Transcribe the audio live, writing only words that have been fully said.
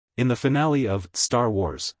In the finale of Star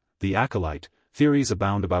Wars: The Acolyte, theories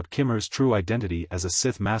abound about Qimir's true identity as a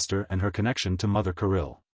Sith master and her connection to Mother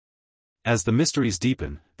Kirill. As the mysteries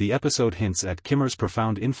deepen, the episode hints at Qimir's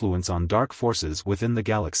profound influence on dark forces within the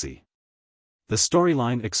galaxy. The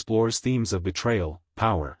storyline explores themes of betrayal,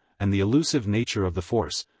 power, and the elusive nature of the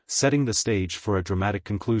Force, setting the stage for a dramatic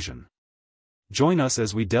conclusion. Join us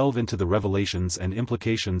as we delve into the revelations and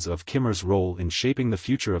implications of Qimir's role in shaping the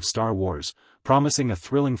future of Star Wars, promising a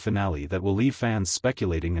thrilling finale that will leave fans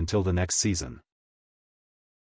speculating until the next season.